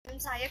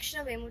Sai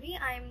Akshara Vemuri.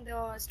 I am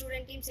the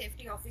Student Team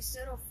Safety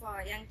Officer of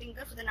Young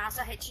Thinker for the NASA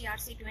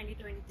HERC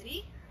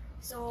 2023.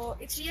 So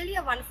it's really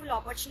a wonderful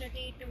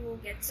opportunity to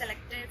get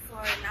selected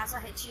for NASA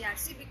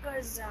HERC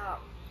because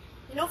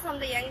from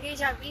the young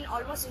age I've been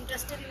almost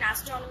interested in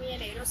astronomy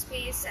and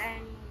aerospace,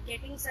 and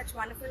getting such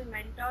wonderful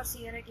mentors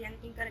here at Young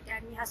Thinker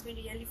Academy has been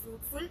really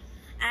fruitful.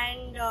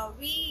 And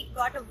we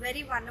got a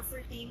very wonderful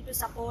team to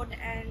support,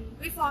 and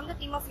we formed a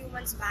team of few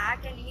months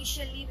back, and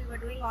initially we were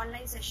doing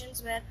online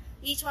sessions where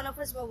each one of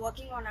us were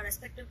working on our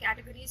respective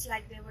categories,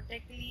 like they were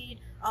tech lead,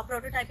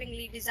 prototyping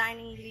lead,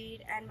 designing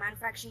lead, and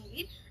manufacturing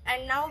lead.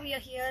 And now we are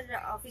here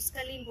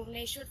physically in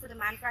Bhubaneswar for the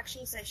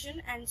manufacturing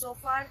session, and so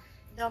far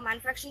the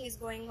manufacturing is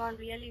going on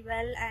really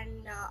well,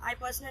 and I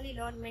personally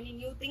learned many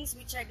new things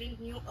which I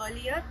didn't knew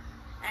earlier.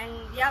 And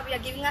yeah, we are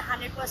giving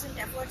 100%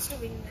 efforts to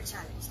win the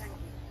challenge. Thank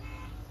you.